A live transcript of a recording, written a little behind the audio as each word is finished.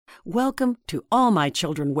Welcome to All My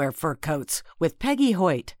Children Wear Fur Coats with Peggy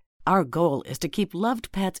Hoyt. Our goal is to keep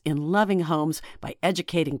loved pets in loving homes by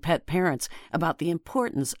educating pet parents about the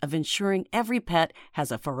importance of ensuring every pet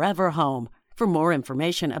has a forever home. For more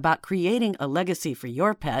information about creating a legacy for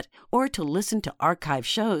your pet or to listen to archive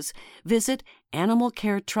shows, visit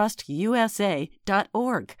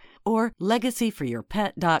animalcaretrustusa.org or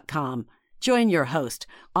legacyforyourpet.com. Join your host,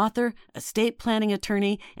 author, estate planning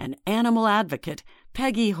attorney, and animal advocate,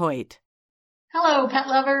 Peggy Hoyt. Hello, pet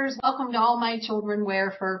lovers. Welcome to All My Children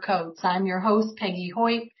Wear Fur Coats. I'm your host, Peggy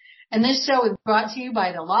Hoyt, and this show is brought to you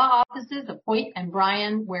by the law offices of Hoyt and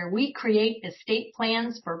Bryan, where we create estate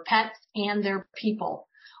plans for pets and their people.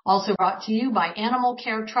 Also brought to you by Animal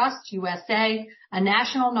Care Trust USA, a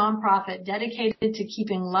national nonprofit dedicated to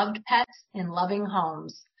keeping loved pets in loving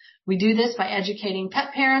homes. We do this by educating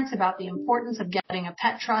pet parents about the importance of getting a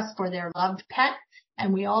pet trust for their loved pet,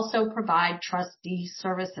 and we also provide trustee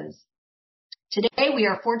services. Today we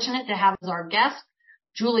are fortunate to have as our guest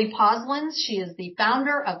Julie Posluns. She is the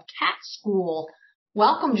founder of Cat School.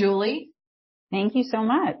 Welcome, Julie. Thank you so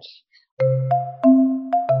much.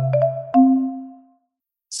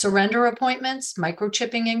 Surrender appointments,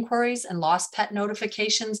 microchipping inquiries, and lost pet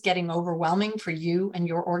notifications getting overwhelming for you and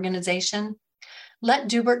your organization? Let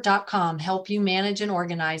Dubert.com help you manage and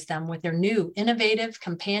organize them with their new innovative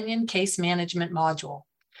companion case management module.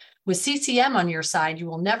 With CCM on your side, you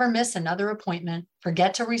will never miss another appointment,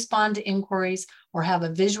 forget to respond to inquiries, or have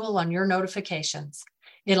a visual on your notifications.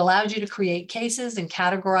 It allows you to create cases and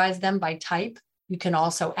categorize them by type. You can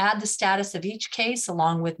also add the status of each case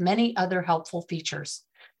along with many other helpful features.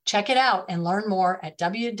 Check it out and learn more at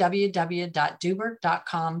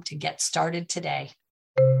www.dubert.com to get started today.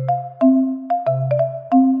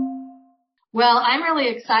 Well, I'm really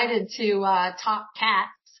excited to talk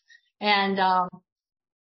cats, and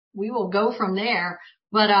we will go from there.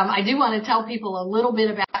 But I do want to tell people a little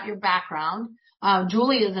bit about your background.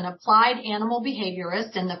 Julie is an applied animal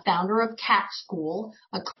behaviorist and the founder of Cat School,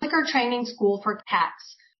 a clicker training school for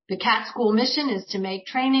cats. The Cat School mission is to make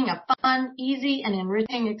training a fun, easy, and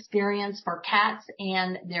enriching experience for cats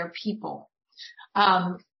and their people.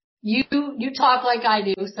 You talk like I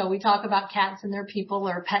do, so we talk about cats and their people,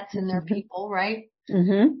 or pets and their people, right?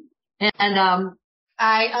 Mm-hmm. And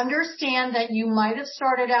I understand that you might have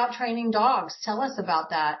started out training dogs. Tell us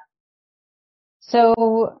about that.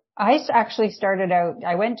 So I actually started out,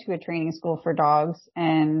 I went to a training school for dogs,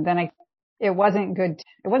 and then it wasn't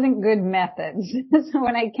good methods. So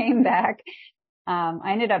when I came back,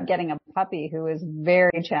 I ended up getting a puppy who was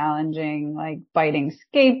very challenging, like biting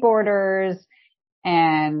skateboarders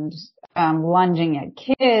and lunging at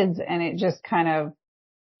kids, and it just kind of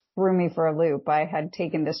threw me for a loop. I had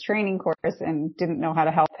taken this training course and didn't know how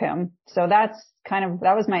to help him. So that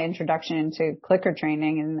was my introduction into clicker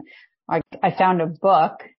training. And I found a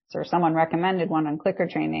book, or someone recommended one on clicker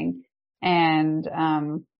training, and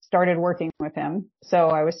started working with him. So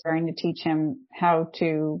I was starting to teach him how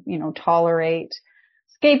to, tolerate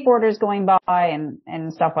skateboarders going by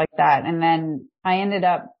and stuff like that. And then I ended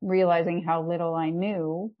up realizing how little I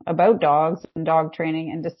knew about dogs and dog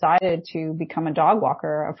training, and decided to become a dog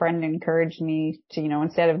walker. A friend encouraged me to,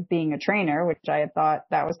 instead of being a trainer, which I had thought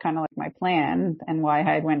that was kind of like my plan and why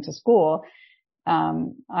I went to school,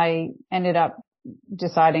 I ended up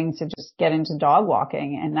deciding to just get into dog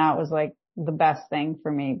walking. And that was like the best thing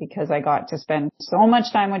for me, because I got to spend so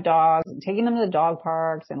much time with dogs and taking them to the dog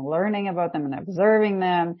parks and learning about them and observing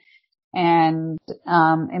them. And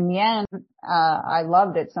in the end, I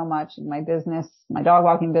loved it so much. My dog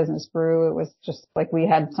walking business grew. It was just like we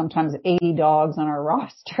had sometimes 80 dogs on our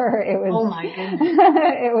roster. It was, oh my goodness.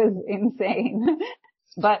 It was insane,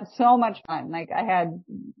 but so much fun. Like I had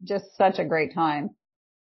just such a great time.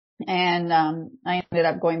 And I ended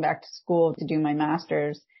up going back to school to do my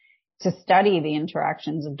master's to study the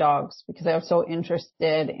interactions of dogs, because I was so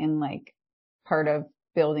interested in like part of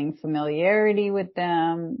building familiarity with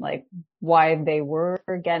them, like why they were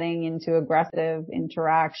getting into aggressive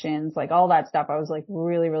interactions, like all that stuff. I was like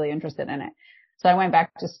really, really interested in it. So I went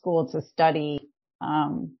back to school to study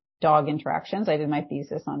dog interactions. I did my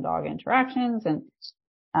thesis on dog interactions, and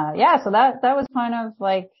so that was kind of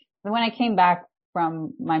like when I came back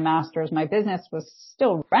from my master's, my business was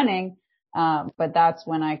still running. But that's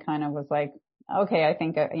when I kind of was like, okay, I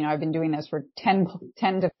think, I've been doing this for 10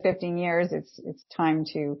 to 15 years. It's time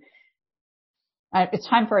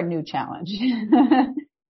for a new challenge.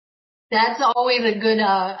 That's always a good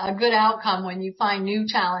outcome when you find new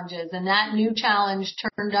challenges, and that new challenge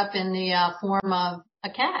turned up in the form of a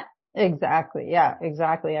cat. Exactly. Yeah,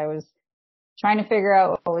 exactly. I was trying to figure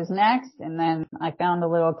out what was next. And then I found a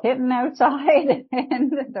little kitten outside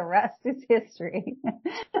and the rest is history.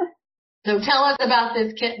 So tell us about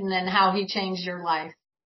this kitten and how he changed your life.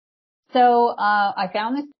 So, I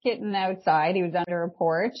found this kitten outside. He was under a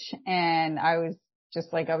porch and I was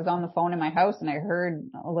on the phone in my house and I heard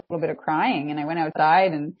a little bit of crying and I went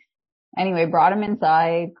outside and anyway, brought him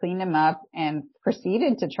inside, cleaned him up and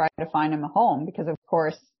proceeded to try to find him a home because of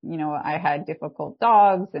course, I had difficult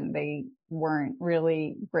dogs and they weren't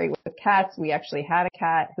really great with cats. We actually had a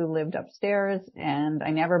cat who lived upstairs and I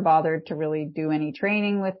never bothered to really do any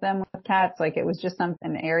training with them with cats. Like it was just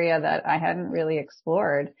an area that I hadn't really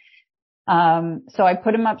explored. So I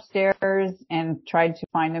put him upstairs and tried to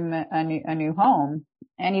find him a new home.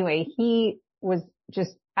 Anyway, he was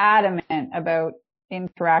just adamant about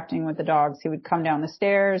interacting with the dogs. He would come down the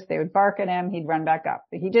stairs, they would bark at him, he'd run back up.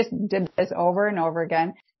 He just did this over and over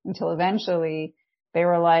again until eventually they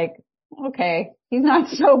were like, okay, he's not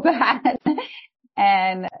so bad.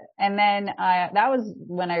 And then that was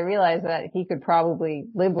when I realized that he could probably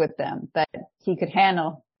live with them, that he could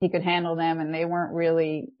handle them and they weren't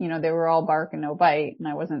really, they were all bark and no bite and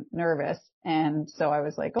I wasn't nervous. And so I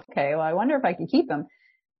was like, okay, well, I wonder if I could keep him.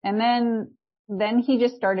 And then he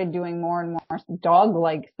just started doing more and more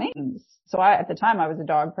dog-like things. So at the time I was a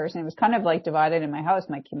dog person. It was kind of like divided in my house.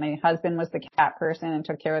 My husband was the cat person and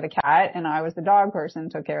took care of the cat and I was the dog person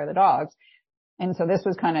and took care of the dogs. And so this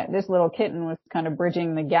little kitten was kind of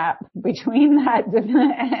bridging the gap between that.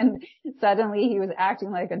 And suddenly he was acting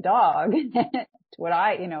like a dog. What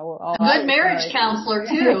a good marriage counselor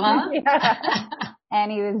too, huh? Yeah.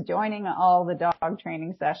 And he was joining all the dog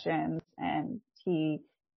training sessions and he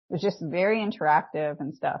was just very interactive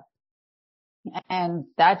and stuff. And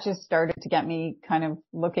that just started to get me kind of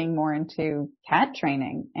looking more into cat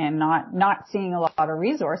training and not seeing a lot of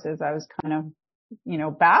resources. I was kind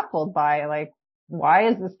of, baffled by like, why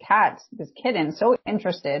is this kitten so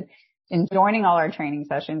interested in joining all our training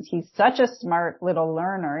sessions? He's such a smart little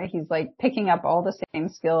learner. He's like picking up all the same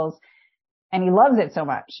skills and he loves it so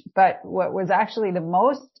much. But what was actually the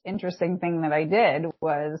most interesting thing that I did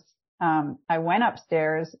was, I went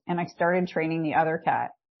upstairs and I started training the other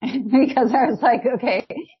cat because I was like, okay,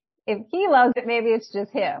 if he loves it, maybe it's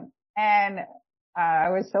just him. And I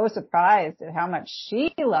was so surprised at how much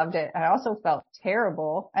she loved it. I also felt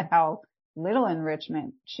terrible at how little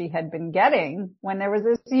enrichment she had been getting when there was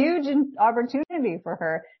this huge opportunity for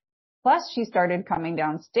her. Plus she started coming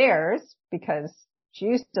downstairs because she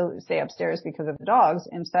used to stay upstairs because of the dogs.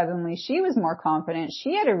 And suddenly she was more confident.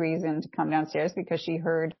 She had a reason to come downstairs because she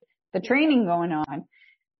heard the training going on.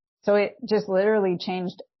 So it just literally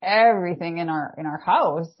changed everything in our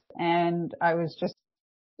house. And I was just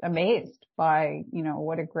amazed by,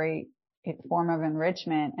 what a great form of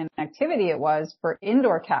enrichment and activity it was for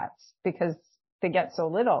indoor cats because they get so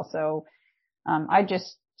little. So, I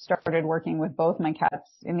just started working with both my cats.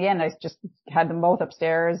 In the end, I just had them both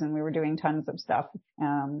upstairs and we were doing tons of stuff.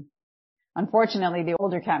 Unfortunately, the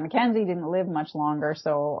older cat, Mackenzie, didn't live much longer.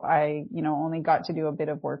 So I, only got to do a bit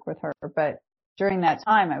of work with her. But during that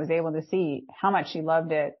time, I was able to see how much she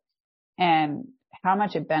loved it and how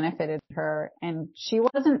much it benefited her. And she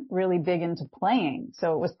wasn't really big into playing.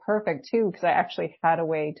 So it was perfect too, because I actually had a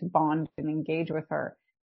way to bond and engage with her,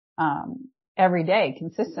 every day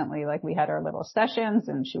consistently. Like we had our little sessions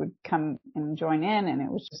and she would come and join in and it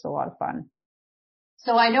was just a lot of fun.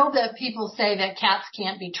 So I know that people say that cats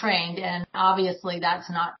can't be trained and obviously that's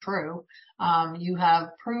not true. You have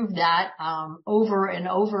proved that, over and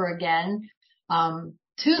over again,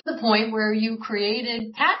 to the point where you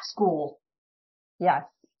created Cat School. Yes.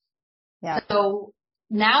 Yeah. So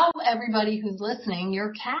now everybody who's listening,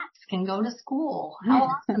 your cats can go to school. How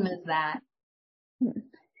awesome is that?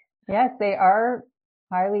 Yes, they are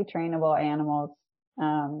highly trainable animals.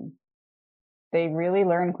 They really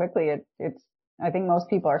learn quickly. I think most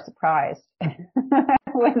people are surprised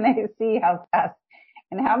when they see how fast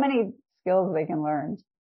and how many skills they can learn.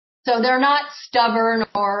 So they're not stubborn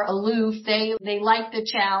or aloof. They like the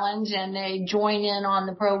challenge and they join in on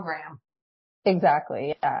the program.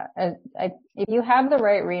 Exactly. Yeah. If you have the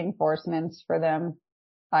right reinforcements for them,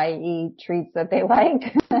 i.e. treats that they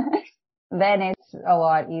like, then it's a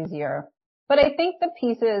lot easier. But I think the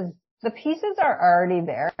pieces are already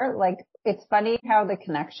there. Like it's funny how the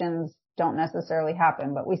connections don't necessarily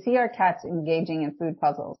happen, but we see our cats engaging in food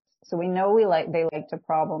puzzles. So we know they like to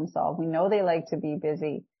problem solve. We know they like to be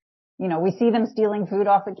busy. We see them stealing food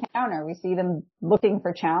off the counter. We see them looking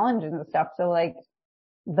for challenges and stuff. So like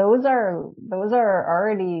those are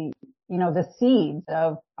already, the seeds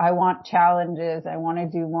of I want challenges. I want to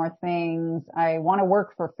do more things. I want to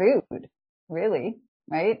work for food, really.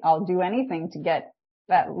 right? I'll do anything to get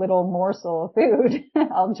that little morsel of food.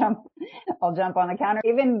 I'll jump on the counter,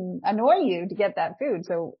 even annoy you to get that food.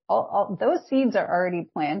 So all those seeds are already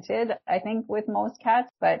planted, I think, with most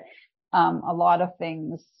cats, but, a lot of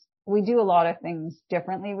things, we do a lot of things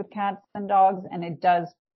differently with cats and dogs, and it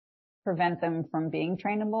does prevent them from being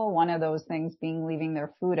trainable. One of those things being leaving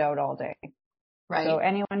their food out all day. Right. So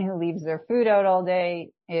anyone who leaves their food out all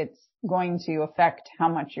day, it's going to affect how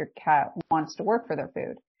much your cat wants to work for their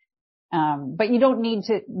food. But you don't need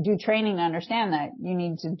to do training to understand that. You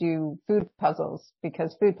need to do food puzzles,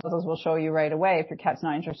 because food puzzles will show you right away if your cat's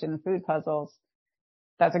not interested in food puzzles.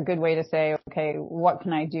 That's a good way to say, okay, what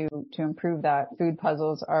can I do to improve that? Food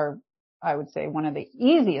puzzles are, I would say, one of the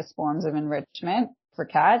easiest forms of enrichment for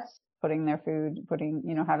cats, having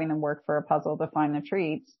them work for a puzzle to find the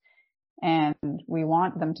treats. And we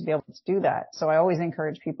want them to be able to do that. So I always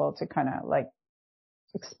encourage people to kind of like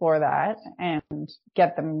explore that and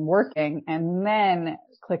get them working. And then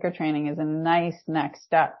clicker training is a nice next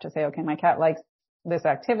step to say, okay, my cat likes this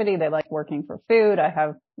activity. They like working for food. I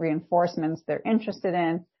have reinforcements they're interested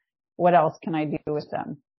in. What else can I do with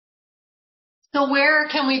them? So where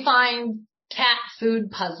can we find cat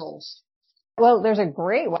food puzzles? Well, there's a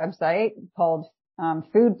great website called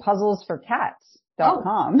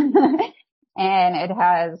foodpuzzlesforcats.com. And it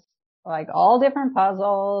has like all different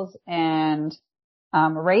puzzles and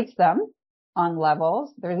rates them on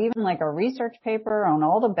levels. There's even like a research paper on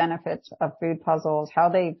all the benefits of food puzzles, how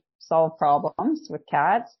they solve problems with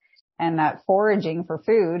cats, and that foraging for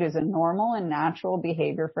food is a normal and natural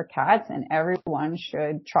behavior for cats, and everyone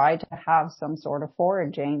should try to have some sort of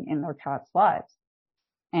foraging in their cat's lives.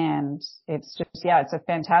 And it's just, it's a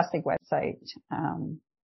fantastic website.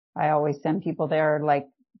 I always send people there, like,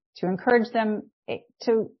 to encourage them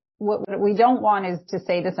to, what we don't want is to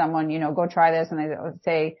say to someone, go try this. And they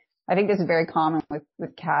say, I think this is very common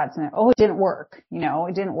with cats, and it didn't work.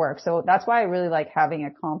 It didn't work. So that's why I really like having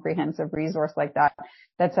a comprehensive resource like that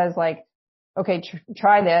says like, okay,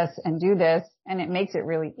 try this and do this. And it makes it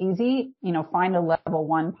really easy, find a level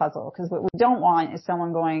 1 puzzle. Cause what we don't want is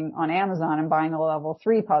someone going on Amazon and buying a level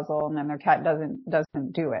 3 puzzle and then their cat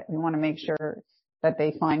doesn't do it. We want to make sure that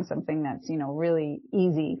they find something that's, really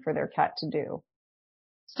easy for their cat to do.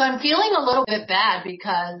 So I'm feeling a little bit bad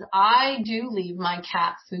because I do leave my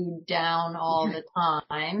cat food down all the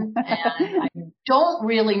time, and I don't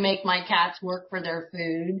really make my cats work for their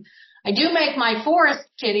food. I do make my forest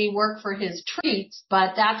kitty work for his treats,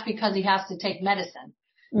 but that's because he has to take medicine.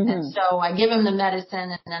 Mm-hmm. And so I give him the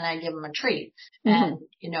medicine and then I give him a treat. Mm-hmm.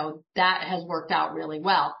 And, that has worked out really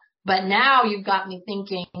well. But now you've got me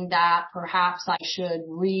thinking that perhaps I should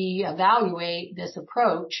reevaluate this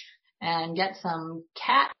approach and get some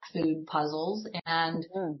cat food puzzles, and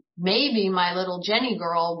maybe my little Jenny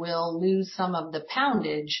girl will lose some of the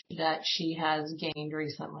poundage that she has gained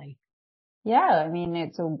recently. Yeah, I mean,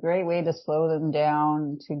 it's a great way to slow them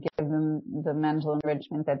down, to give them the mental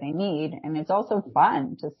enrichment that they need. And it's also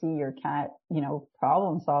fun to see your cat,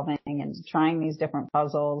 problem solving and trying these different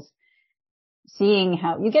puzzles, seeing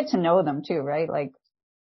how you get to know them too, right? Like,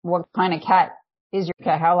 what kind of cat is your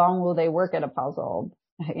cat? How long will they work at a puzzle?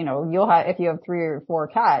 If you have 3 or 4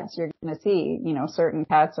 cats, you're going to see, certain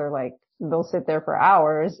cats are like, they'll sit there for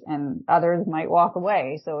hours and others might walk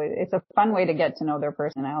away. So it's a fun way to get to know their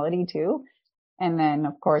personality too. And then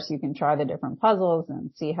of course you can try the different puzzles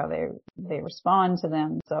and see how they respond to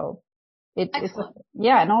them. So it's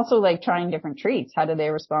and also like trying different treats. How do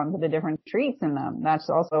they respond to the different treats in them?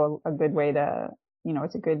 That's also a good way to,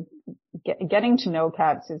 it's a good, getting to know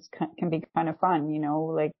cats can be kind of fun,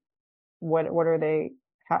 like what are they,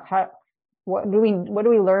 what do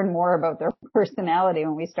we learn more about their personality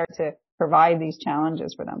when we start to provide these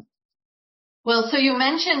challenges for them? Well, so you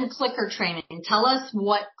mentioned clicker training. Tell us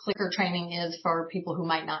what clicker training is for people who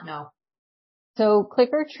might not know. So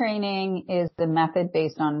clicker training is the method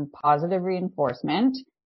based on positive reinforcement,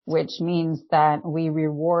 which means that we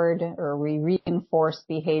reward or we reinforce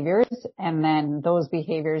behaviors, and then those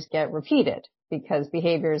behaviors get repeated, because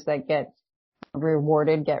behaviors that get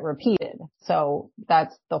rewarded get repeated. So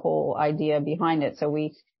that's the whole idea behind it. So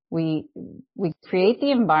we create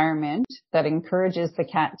the environment that encourages the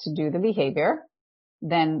cat to do the behavior.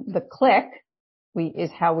 Then the click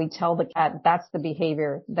is how we tell the cat that's the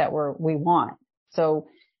behavior that we want. So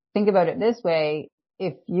think about it this way.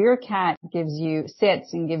 If your cat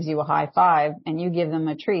sits and gives you a high five and you give them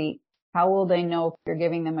a treat, how will they know if you're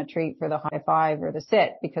giving them a treat for the high five or the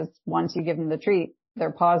sit? Because once you give them the treat,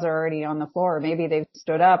 their paws are already on the floor, or maybe they've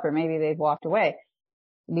stood up, or maybe they've walked away.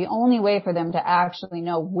 the only way for them to actually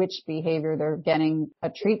know which behavior they're getting a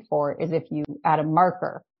treat for is if you add a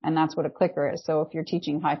marker, and that's what a clicker is. So if you're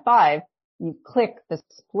teaching high five, you click the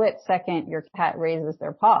split second your cat raises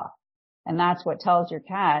their paw. And that's what tells your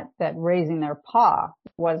cat that raising their paw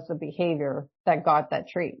was the behavior that got that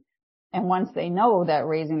treat. And once they know that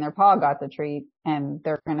raising their paw got the treat, and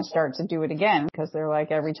they're going to start to do it again because they're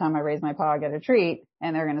like, every time I raise my paw, I get a treat,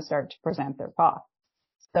 and they're going to start to present their paw.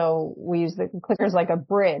 So we use the clickers like a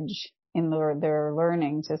bridge in their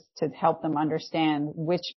learning to help them understand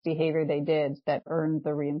which behavior they did that earned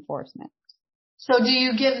the reinforcement. So do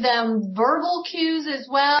you give them verbal cues as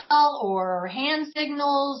well, or hand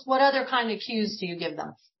signals? What other kind of cues do you give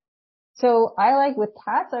them? So I like, with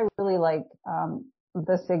cats, I really like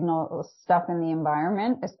the signal stuff in the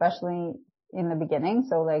environment, especially in the beginning.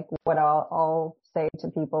 So like what I'll say to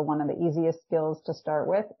people, one of the easiest skills to start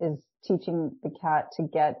with is teaching the cat to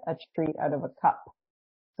get a treat out of a cup.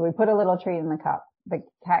 So we put a little treat in the cup. The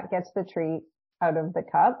cat gets the treat out of the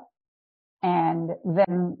cup, and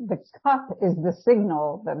then the cup is the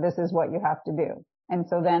signal that this is what you have to do. And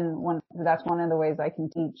so then that's one of the ways I can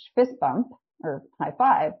teach fist bump or high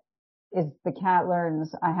five, is the cat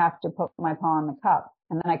learns I have to put my paw in the cup,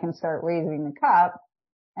 and then I can start raising the cup,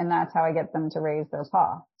 and that's how I get them to raise their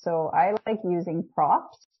paw. So I like using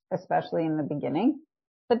props, especially in the beginning,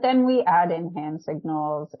 but then we add in hand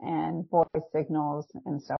signals and voice signals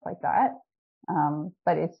and stuff like that.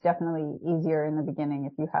 But it's definitely easier in the beginning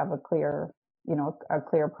if you have a clear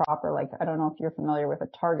prop, or like, I don't know if you're familiar with a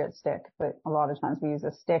target stick, but a lot of times we use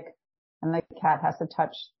a stick and the cat has to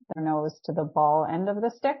touch their nose to the ball end of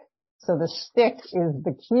the stick. So the stick is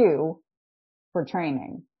the cue for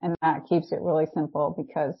training, and that keeps it really simple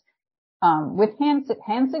because, with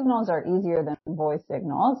hand signals are easier than voice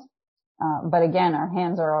signals. But again, our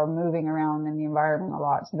hands are all moving around in the environment a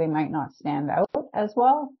lot, so they might not stand out as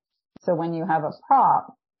well. So when you have a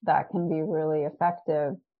prop, that can be really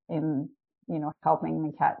effective in, helping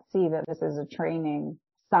the cat see that this is a training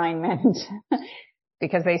assignment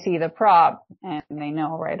because they see the prop and they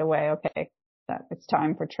know right away, okay, that it's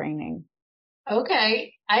time for training.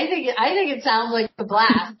 Okay. I think it sounds like a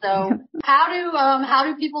blast. So how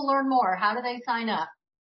do people learn more? How do they sign up?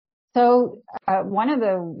 So, one of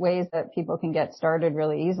the ways that people can get started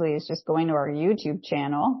really easily is just going to our YouTube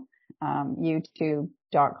channel,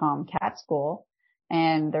 youtube.com cat school.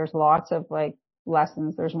 And there's lots of like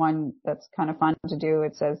lessons. There's one that's kind of fun to do.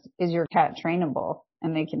 It says, is your cat trainable?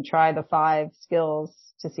 And they can try the 5 skills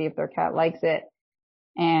to see if their cat likes it.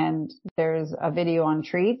 And there's a video on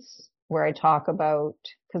treats where I talk about,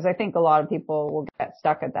 because I think a lot of people will get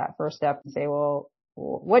stuck at that first step and say, well,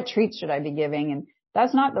 what treats should I be giving? And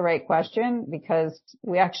that's not the right question, because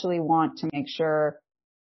we actually want to make sure,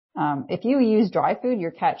 if you use dry food,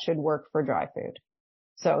 your cat should work for dry food.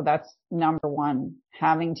 So that's number one,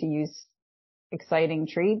 having to use exciting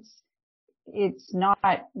treats. It's not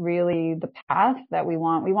really the path that we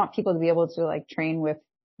want. We want people to be able to like train with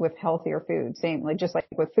healthier food. Same, like just like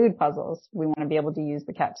with food puzzles, we want to be able to use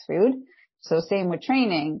the cat's food. So same with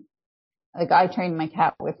training. Like I train my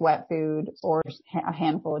cat with wet food or a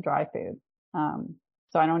handful of dry food.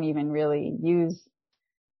 So I don't even really use,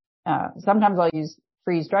 sometimes I'll use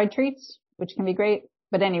freeze dried treats, which can be great.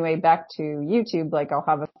 But anyway, back to YouTube, like I'll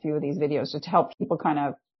have a few of these videos just to help people kind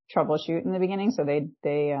of troubleshoot in the beginning. So they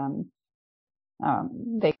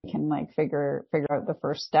can like figure out the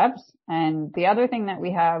first steps. And the other thing that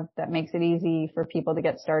we have that makes it easy for people to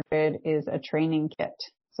get started is a training kit.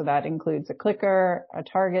 So that includes a clicker, a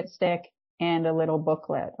target stick, and a little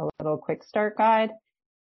booklet, a little quick start guide.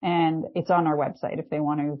 And it's on our website if they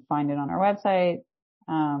want to find it on our website,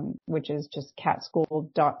 which is just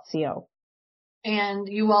catschool.co. And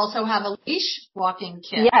you also have a leash walking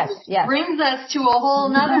kit. Yes. Brings us to a whole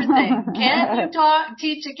nother thing. Can you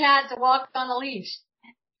teach a cat to walk on a leash?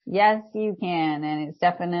 Yes, you can. And it's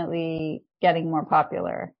definitely getting more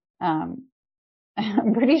popular. I'm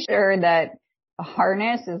pretty sure that a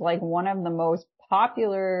harness is like one of the most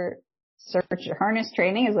popular harness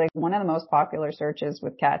training is like one of the most popular searches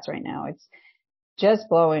with cats right now. It's just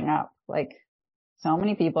blowing up. Like so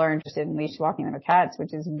many people are interested in leash walking their cats,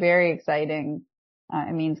 which is very exciting.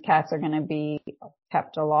 It means cats are going to be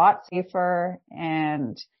kept a lot safer,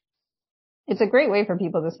 and it's a great way for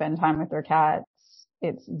people to spend time with their cats.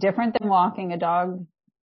 It's different than walking a dog.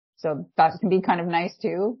 So that can be kind of nice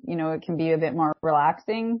too. It can be a bit more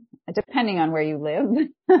relaxing depending on where you live.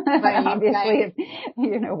 Right, obviously,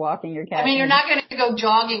 if, walking your cat. I mean, you're not going to go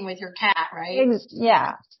jogging with your cat, right?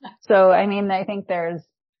 Yeah. So, I mean, I think there's,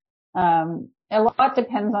 a lot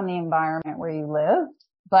depends on the environment where you live,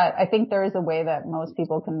 but I think there is a way that most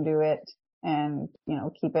people can do it and,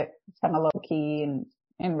 keep it kind of low key and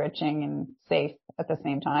enriching and safe at the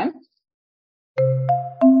same time.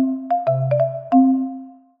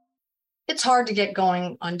 It's hard to get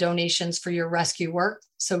going on donations for your rescue work,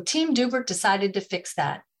 so Team Dubert decided to fix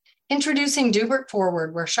that. Introducing Dubert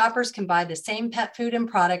Forward, where shoppers can buy the same pet food and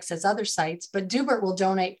products as other sites, but Dubert will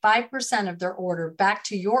donate 5% of their order back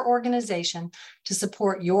to your organization to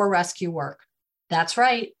support your rescue work. That's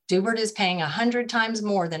right, Dubert is paying 100 times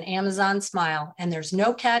more than Amazon Smile, and there's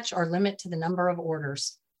no catch or limit to the number of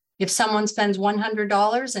orders. If someone spends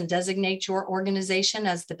 $100 and designates your organization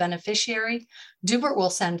as the beneficiary, Dubert will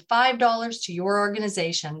send $5 to your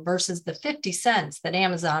organization versus the 50 cents that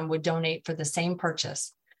Amazon would donate for the same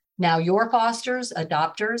purchase. Now your fosters,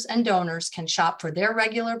 adopters, and donors can shop for their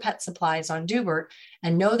regular pet supplies on Dubert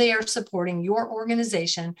and know they are supporting your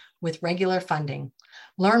organization with regular funding.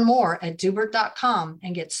 Learn more at dubert.com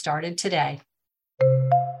and get started today.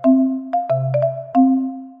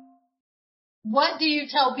 What do you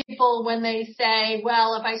tell people when they say,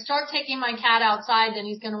 well, if I start taking my cat outside, then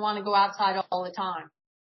he's going to want to go outside all the time?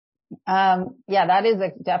 Yeah, that is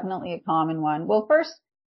definitely a common one. Well, first,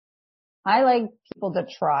 I like people to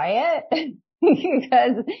try it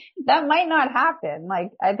because that might not happen.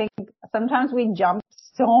 Like, I think sometimes we jump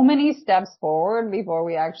so many steps forward before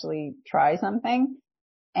we actually try something.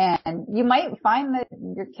 And you might find that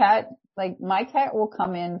your cat, like my cat will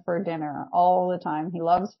come in for dinner all the time. He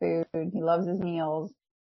loves food. He loves his meals.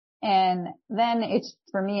 And then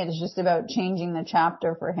for me, it's just about changing the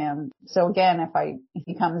chapter for him. So again, if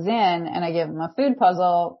he comes in and I give him a food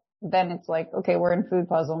puzzle, then it's like, okay, we're in food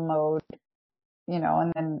puzzle mode,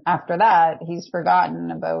 and then after that, he's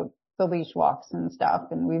forgotten about the leash walks and stuff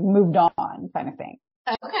and we've moved on kind of thing.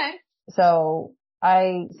 Okay. So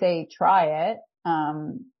I say try it.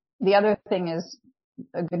 The other thing is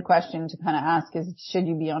a good question to kind of ask is, should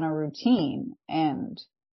you be on a routine? And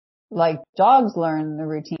like dogs learn the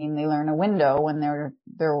routine, they learn a window when their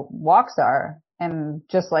walks are. And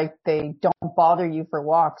just like they don't bother you for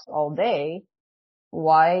walks all day,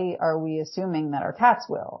 why are we assuming that our cats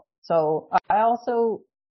will? So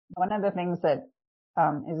one of the things that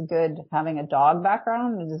is good having a dog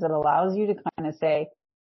background is it allows you to kind of say,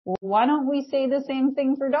 well, why don't we say the same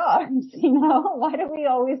thing for dogs? Why do we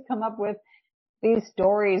always come up with these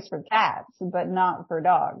stories for cats, but not for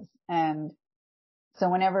dogs? And so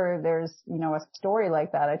whenever there's, a story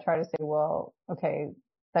like that, I try to say, well, okay,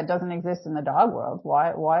 that doesn't exist in the dog world.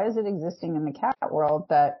 Why is it existing in the cat world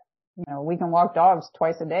that, we can walk dogs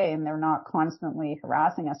twice a day and they're not constantly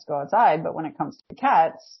harassing us to go outside. But when it comes to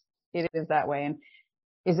cats, it is that way. And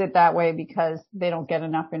is it that way because they don't get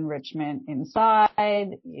enough enrichment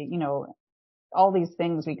inside? All these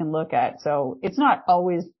things we can look at. So it's not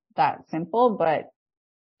always that simple, but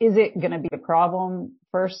is it going to be a problem?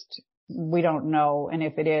 First, we don't know. And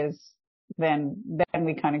if it is, then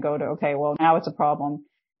we kind of go to, okay, well, now it's a problem.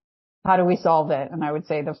 How do we solve it? And I would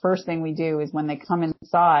say the first thing we do is when they come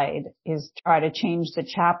inside is try to change the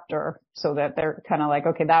chapter so that they're kind of like,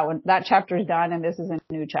 okay, that chapter's done and this is a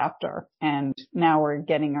new chapter. And now we're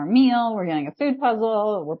getting our meal, we're getting a food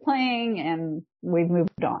puzzle, we're playing, and we've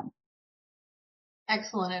moved on.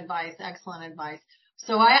 Excellent advice. Excellent advice.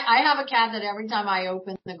 So I have a cat that every time I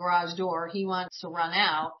open the garage door, he wants to run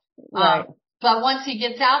out. Right. But once he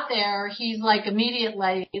gets out there, he's like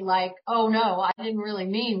immediately like, oh no, I didn't really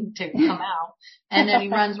mean to come out. And then he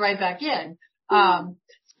runs right back in.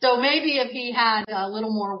 So maybe if he had a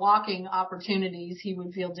little more walking opportunities, he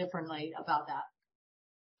would feel differently about that.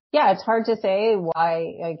 Yeah, it's hard to say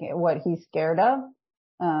what he's scared of,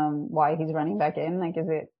 why he's running back in. Like, is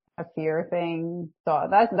it a fear thing? So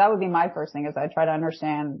that would be my first thing is I try to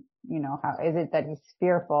understand, how is it that he's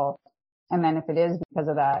fearful? And then if it is because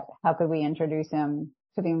of that, how could we introduce him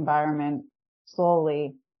to the environment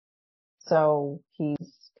slowly so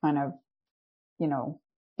he's kind of,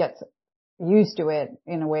 gets used to it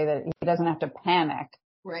in a way that he doesn't have to panic.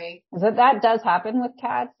 Right. That does happen with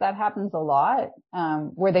cats. That happens a lot,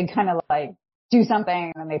 where they kind of like do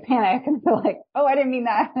something and they panic and they're like, oh, I didn't mean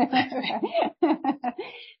that.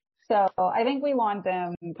 So I think we want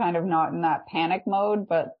them kind of not in that panic mode,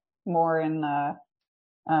 but more in the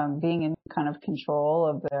being in kind of control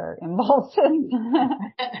of their impulses,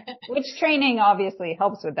 which training obviously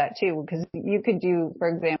helps with that too, because you could do, for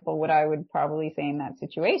example, what I would probably say in that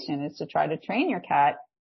situation is to try to train your cat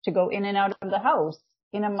to go in and out of the house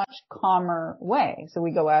in a much calmer way. So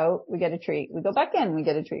we go out, we get a treat, we go back in, we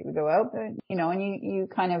get a treat, we go out, and you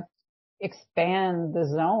kind of expand the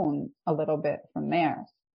zone a little bit from there.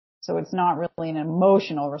 So it's not really an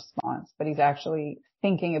emotional response, but he's actually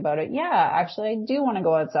thinking about it. Yeah, actually, I do want to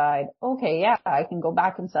go outside. Okay, yeah, I can go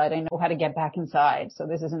back inside. I know how to get back inside. So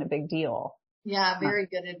this isn't a big deal. Yeah, very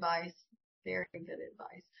good advice. Very good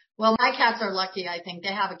advice. Well, my cats are lucky, I think.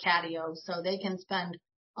 They have a catio, so they can spend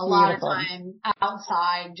a lot of time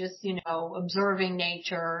outside just, observing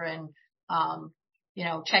nature and,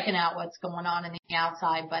 checking out what's going on in the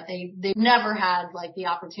outside. But they've never had like the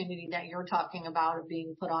opportunity that you're talking about of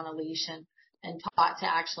being put on a leash and taught to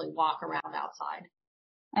actually walk around outside.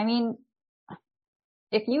 I mean,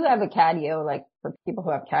 if you have a catio, like for people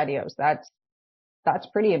who have catios, that's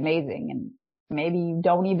pretty amazing. And maybe you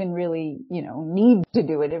don't even really, need to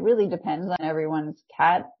do it. It really depends on everyone's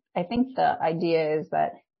cat. I think the idea is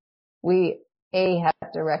that we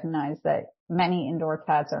have to recognize that many indoor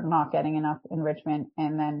cats are not getting enough enrichment,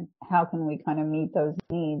 and then how can we kind of meet those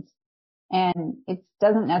needs? And it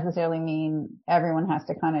doesn't necessarily mean everyone has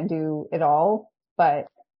to kind of do it all, but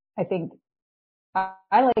I think I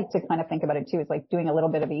like to kind of think about it too. It's like doing a little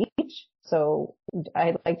bit of each. So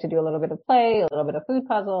I like to do a little bit of play, a little bit of food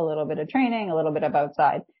puzzle, a little bit of training, a little bit of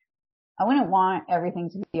outside. I wouldn't want everything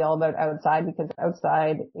to be all about outside, because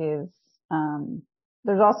outside is,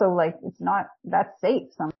 there's also like, it's not that safe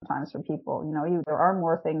sometimes for people. There are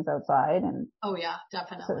more things outside, and oh yeah,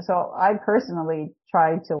 definitely. So I personally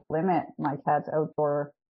try to limit my cats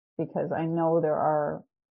outdoor, because I know there are,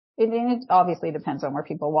 it obviously depends on where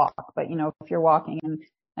people walk, but if you're walking in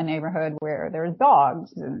a neighborhood where there's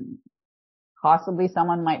dogs, and possibly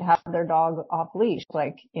someone might have their dog off leash,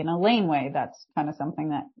 like in a laneway, that's kind of something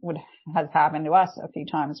that has happened to us a few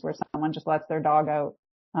times, where someone just lets their dog out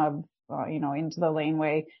of, into the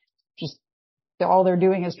laneway. Just all they're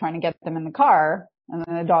doing is trying to get them in the car, and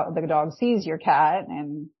then the dog sees your cat,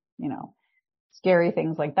 and, scary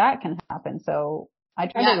things like that can happen. So I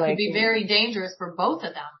try to it could be very dangerous for both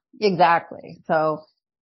of them. Exactly. So,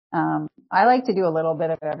 I like to do a little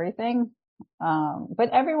bit of everything. But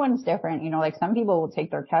everyone's different. Like some people will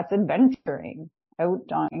take their cats adventuring out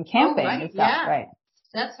and camping and stuff. Yeah. Right.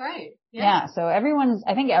 That's right. Yeah. So I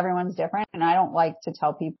think everyone's different, and I don't like to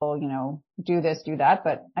tell people, do this, do that.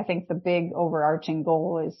 But I think the big overarching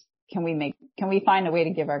goal is, can we find a way to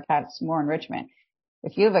give our cats more enrichment?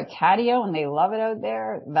 If you have a catio and they love it out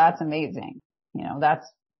there, that's amazing.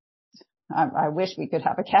 I wish we could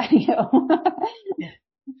have a catio.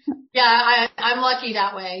 Yeah, I'm lucky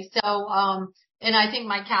that way. So, and I think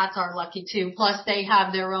my cats are lucky too. Plus they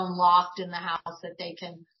have their own loft in the house that they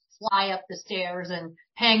can fly up the stairs and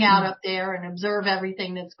hang out up there and observe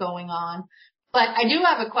everything that's going on. But I do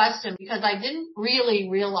have a question, because I didn't really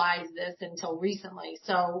realize this until recently.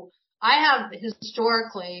 So I have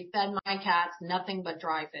historically fed my cats nothing but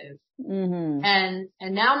dry food. Mm-hmm. And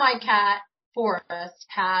now my cat, Forrest,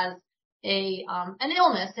 has an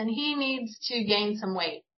illness, and he needs to gain some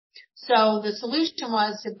weight. So the solution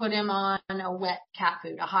was to put him on a wet cat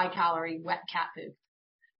food, a high calorie wet cat food.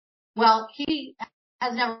 Well, he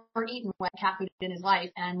has never eaten wet cat food in his life.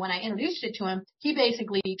 And when I introduced it to him, he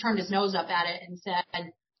basically turned his nose up at it and said,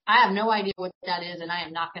 I have no idea what that is, and I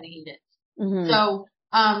am not going to eat it. Mm-hmm. So,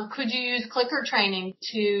 could you use clicker training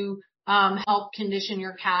to, help condition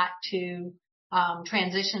your cat to,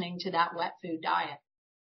 transitioning to that wet food diet?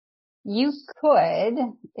 You could,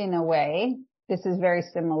 in a way. This is very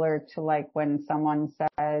similar to like when someone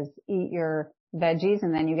says, eat your veggies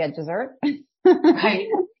and then you get dessert. Right.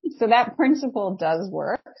 So that principle does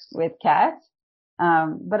work with cats.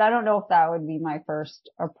 But I don't know if that would be my first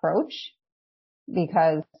approach,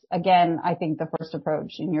 because again, I think the first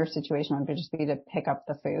approach in your situation would just be to pick up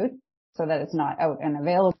the food so that it's not out and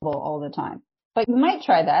available all the time. But you might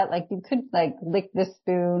try that. Like you could like lick the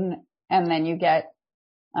spoon and then you get,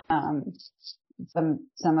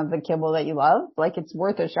 some of the kibble that you love. Like it's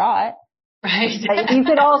worth a shot. Right. You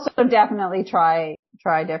could also definitely try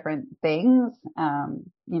different things.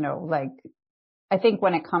 Like I think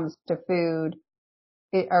when it comes to food,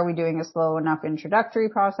 are we doing a slow enough introductory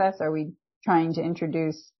process? Are we trying to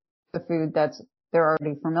introduce the food that's they're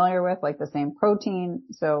already familiar with, like the same protein?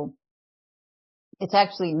 So it's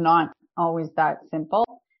actually not always that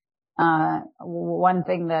simple. One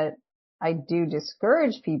thing that I do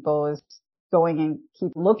discourage people is going and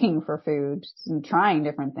keep looking for food and trying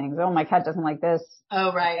different things. Oh, my cat doesn't like this.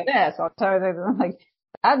 Oh, right. This. I'll tell you, like,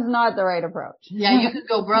 that's not the right approach. Yeah, you could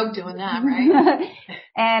go broke doing that, right?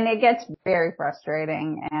 And it gets very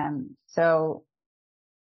frustrating. And so,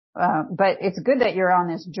 but it's good that you're on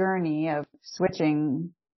this journey of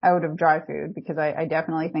switching out of dry food, because I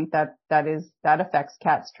definitely think that affects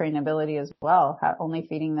cats' trainability as well, only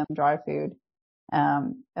feeding them dry food.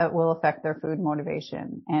 it will affect their food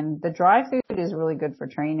motivation. And the dry food is really good for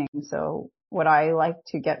training. So what I like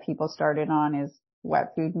to get people started on is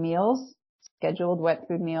wet food meals, scheduled wet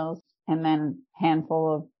food meals, and then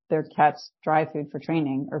handful of their cat's dry food for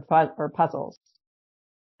training or puzzles.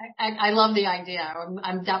 I love the idea.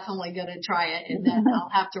 I'm definitely going to try it, and then I'll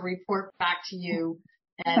have to report back to you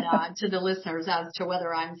and to the listeners as to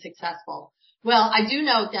whether I'm successful. Well, I do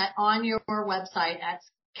note that on your website at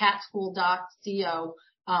catschool.co,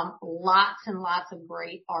 lots and lots of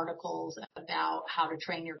great articles about how to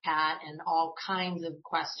train your cat and all kinds of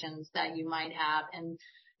questions that you might have, and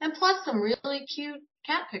plus some really cute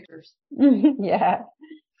cat pictures. Yeah.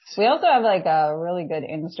 We also have like a really good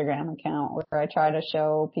Instagram account where I try to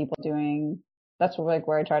show people that's like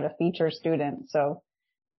where I try to feature students. So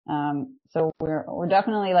we're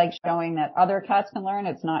definitely like showing that other cats can learn.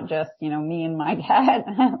 It's not just, me and my cat.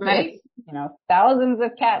 Right. Thousands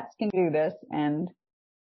of cats can do this. And,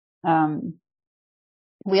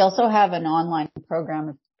 we also have an online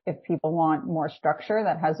program if people want more structure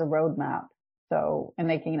that has a roadmap. So, and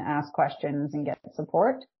they can ask questions and get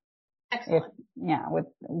support. Excellent. With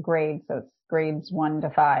grades. So it's grades 1 to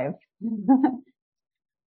 5.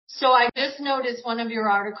 So I just noticed one of your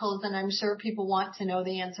articles, and I'm sure people want to know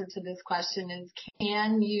the answer to this question, is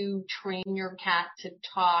can you train your cat to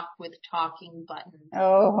talk with talking buttons?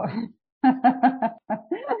 Oh,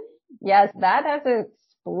 yes, that has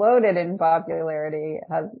exploded in popularity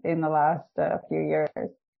in the last few years.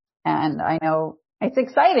 And I know it's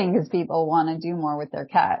exciting because people want to do more with their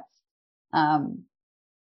cats. Can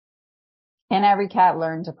every cat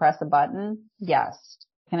learn to press a button? Yes.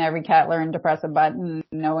 Can every cat learn to press a button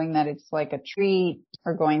knowing that it's like a treat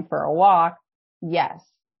or going for a walk? Yes.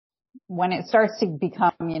 When it starts to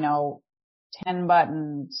become, 10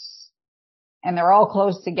 buttons and they're all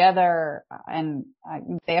close together and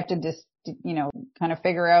they have to just, kind of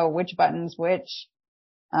figure out which button's which,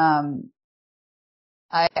 I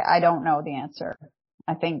don't know the answer.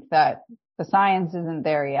 I think that the science isn't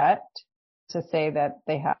there yet to say that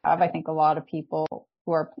they have. I think a lot of people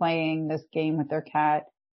who are playing this game with their cat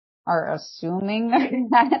are assuming their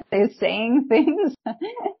cat is saying things.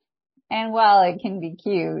 And while it can be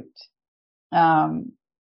cute, I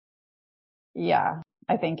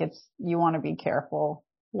think you want to be careful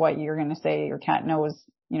what you're going to say. Your cat knows,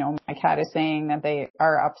 my cat is saying that they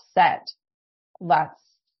are upset.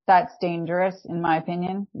 That's dangerous in my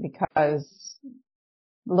opinion, because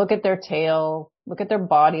look at their tail, look at their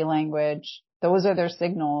body language. Those are their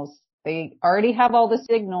signals. They already have all the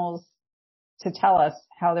signals to tell us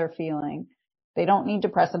how they're feeling. They don't need to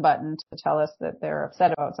press a button to tell us that they're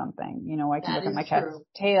upset about something. I can look at my cat's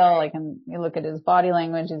tail. I can look at his body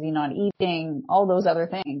language. Is he not eating? All those other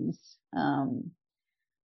things, are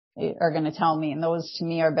going to tell me. And those to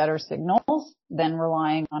me are better signals than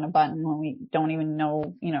relying on a button when we don't even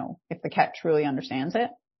know, if the cat truly understands it.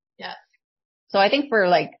 Yeah. So I think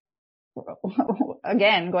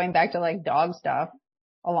again, going back to like dog stuff,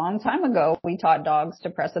 a long time ago, we taught dogs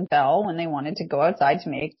to press a bell when they wanted to go outside to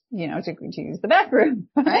make, to use the bathroom,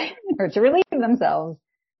 right? Or to relieve themselves.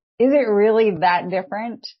 Is it really that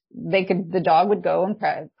different? The dog would go and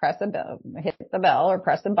press a bell, hit the bell or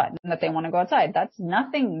press a button that they want to go outside. That's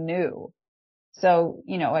nothing new. So,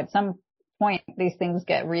 at some point, these things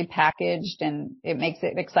get repackaged and it makes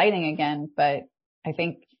it exciting again. But I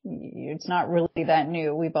think it's not really that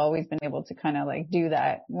new. We've always been able to kind of like do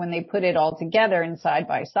that. When they put it all together and side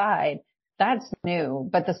by side, that's new,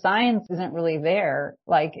 but the science isn't really there.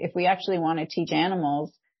 Like if we actually want to teach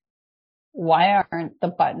animals, why aren't the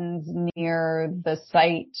buttons near the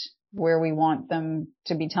site where we want them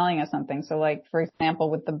to be telling us something? So like, for example,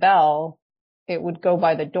 with the bell, it would go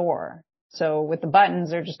by the door. So with the buttons,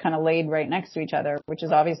 they're just kind of laid right next to each other, which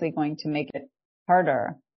is obviously going to make it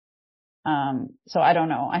harder. So I don't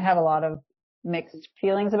know. I have a lot of mixed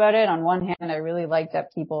feelings about it. On one hand, I really like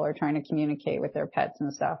that people are trying to communicate with their pets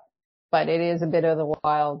and stuff, but it is a bit of the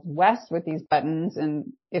Wild West with these buttons.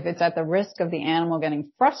 And if it's at the risk of the animal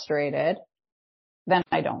getting frustrated, then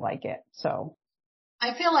I don't like it. So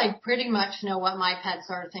I feel like pretty much know what my pets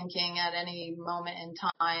are thinking at any moment in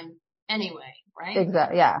time anyway, right?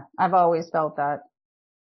 Exactly. Yeah. I've always felt that,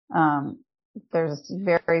 there's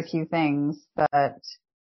very few things that,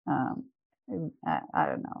 I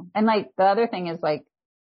don't know. And like the other thing is like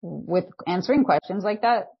with answering questions like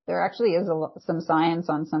that, there actually is some science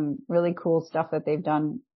on some really cool stuff that they've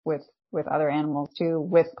done with other animals too,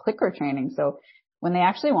 with clicker training. So when they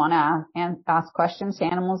actually want to ask questions to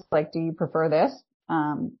animals, like, do you prefer this?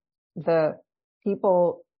 The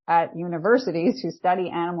people at universities who study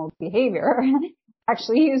animal behavior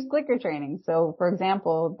actually use clicker training. So for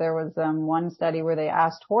example, there was one study where they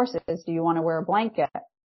asked horses, do you want to wear a blanket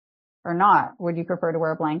or not? Would you prefer to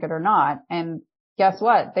wear a blanket or not? And guess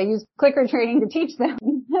what? They used clicker training to teach them.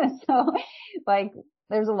 So like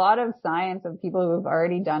there's a lot of science of people who have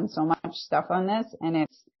already done so much stuff on this, and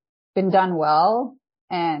it's been done well.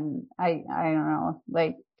 And I don't know,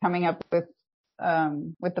 like coming up with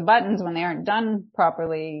the buttons when they aren't done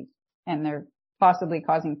properly and they're possibly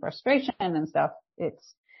causing frustration and stuff,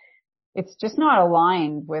 it's just not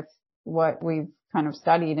aligned with what we've kind of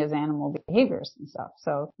studied as animal behaviors and stuff.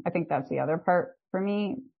 So I think that's the other part for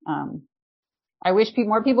me. I wish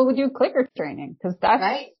more people would do clicker training, because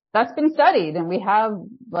that's been studied, and we have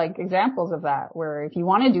like examples of that, where if you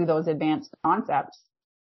want to do those advanced concepts,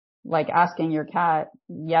 like asking your cat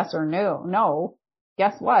yes or no,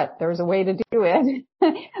 guess what? There's a way to do it.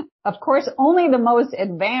 Of course, only the most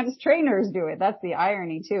advanced trainers do it. That's the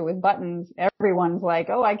irony too. With buttons, everyone's like,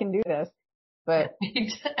 oh, I can do this. But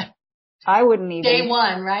I wouldn't even. Day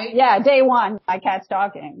one, right? Yeah, day one, my cat's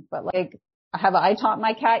talking. But like, have I taught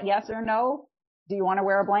my cat yes or no? Do you want to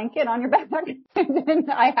wear a blanket on your back?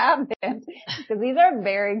 I haven't, because these are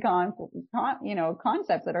very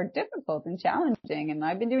concepts that are difficult and challenging. And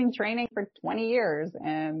I've been doing training for 20 years,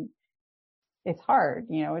 and it's hard.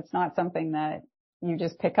 It's not something that you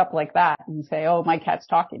just pick up like that and say, oh, my cat's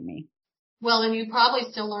talking to me. Well, and you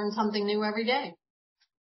probably still learn something new every day.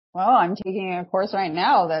 Well, I'm taking a course right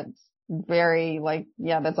now that's very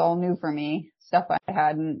that's all new for me. Stuff I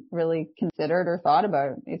hadn't really considered or thought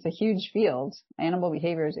about. It's a huge field. Animal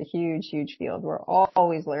behavior is a huge, huge field. We're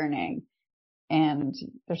always learning, and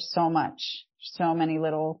there's so many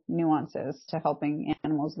little nuances to helping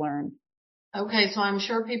animals learn. Okay, so I'm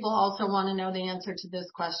sure people also want to know the answer to this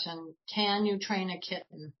question. Can you train a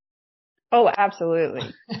kitten? Oh,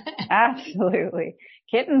 absolutely. Absolutely.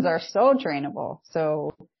 Kittens are so trainable.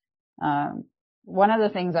 So, one of the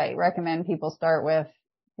things I recommend people start with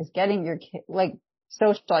is getting your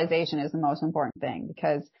socialization is the most important thing,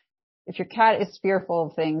 because if your cat is fearful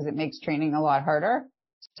of things, it makes training a lot harder.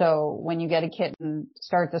 So when you get a kitten,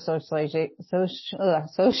 start the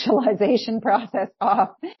socialization process off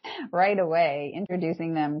right away,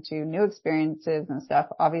 introducing them to new experiences and stuff,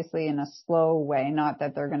 obviously in a slow way, not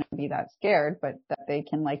that they're going to be that scared, but that they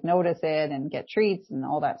can notice it and get treats and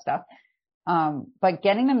all that stuff. But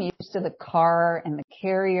getting them used to the car and the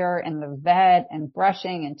carrier and the vet and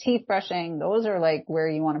brushing and teeth brushing, those are where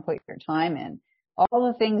you want to put your time in.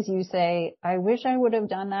 All the things you say, I wish I would have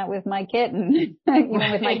done that with my kitten, even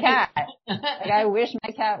with my cat. I wish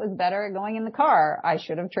my cat was better at going in the car. I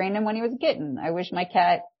should have trained him when he was a kitten. I wish my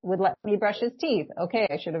cat would let me brush his teeth. Okay,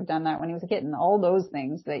 I should have done that when he was a kitten. All those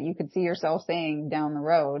things that you could see yourself saying down the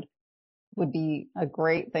road would be a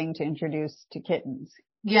great thing to introduce to kittens.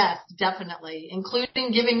 Yes, definitely.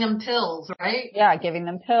 Including giving them pills, right? Yeah, giving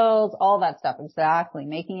them pills, all that stuff. Exactly.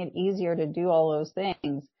 Making it easier to do all those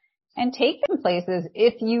things. And take them places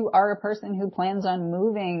if you are a person who plans on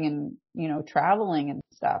moving and, traveling and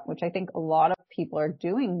stuff, which I think a lot of people are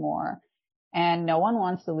doing more. And no one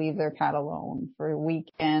wants to leave their cat alone for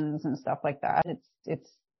weekends and stuff like that.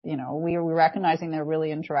 We're recognizing they're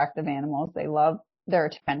really interactive animals. They love their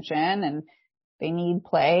attention and they need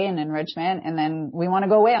play and enrichment. And then we want to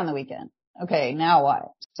go away on the weekend. Okay, now what?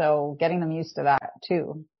 So getting them used to that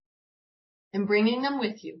too. And bringing them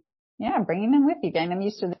with you. Yeah, bringing them with you, getting them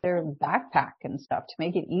used to their backpack and stuff to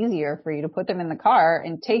make it easier for you to put them in the car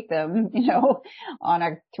and take them, on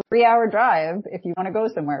a 3-hour drive if you want to go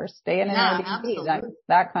somewhere, stay in an Airbnb,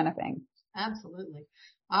 that kind of thing. Absolutely.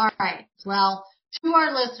 All right. Well, to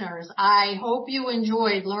our listeners, I hope you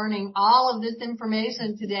enjoyed learning all of this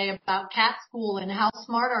information today about cat school and how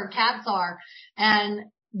smart our cats are. And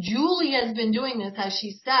Julie has been doing this, as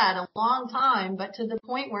she said, a long time, but to the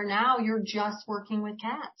point where now you're just working with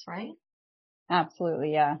cats, right?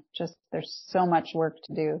 Absolutely, yeah. There's so much work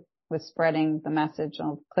to do with spreading the message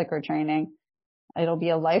of clicker training. It'll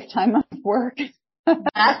be a lifetime of work. That's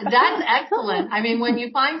excellent. I mean, when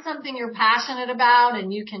you find something you're passionate about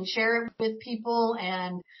and you can share it with people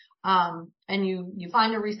and you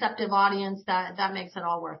find a receptive audience, that makes it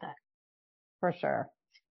all worth it. For sure.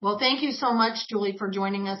 Well, thank you so much, Julie, for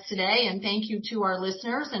joining us today, and thank you to our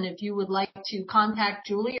listeners. And if you would like to contact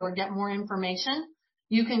Julie or get more information,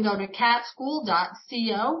 you can go to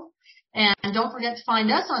catschool.co. And don't forget to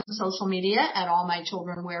find us on social media at All My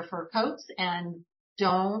Children Wear Fur Coats. And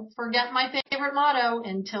don't forget my favorite motto,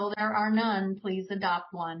 until there are none, please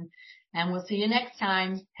adopt one. And we'll see you next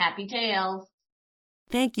time. Happy tails.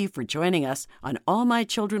 Thank you for joining us on All My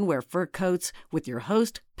Children Wear Fur Coats with your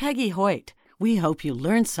host, Peggy Hoyt. We hope you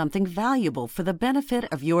learned something valuable for the benefit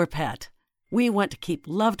of your pet. We want to keep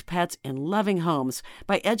loved pets in loving homes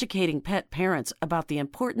by educating pet parents about the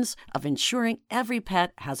importance of ensuring every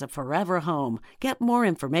pet has a forever home. Get more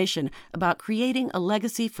information about creating a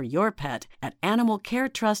legacy for your pet at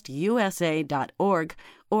animalcaretrustusa.org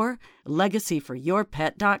or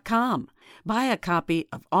legacyforyourpet.com. Buy a copy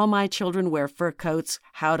of All My Children Wear Fur Coats,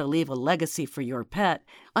 How to Leave a Legacy for Your Pet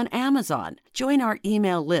on Amazon. Join our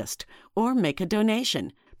email list or make a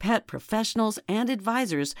donation. Pet professionals and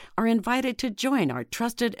advisors are invited to join our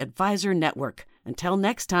trusted advisor network. Until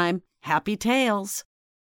next time, happy tails!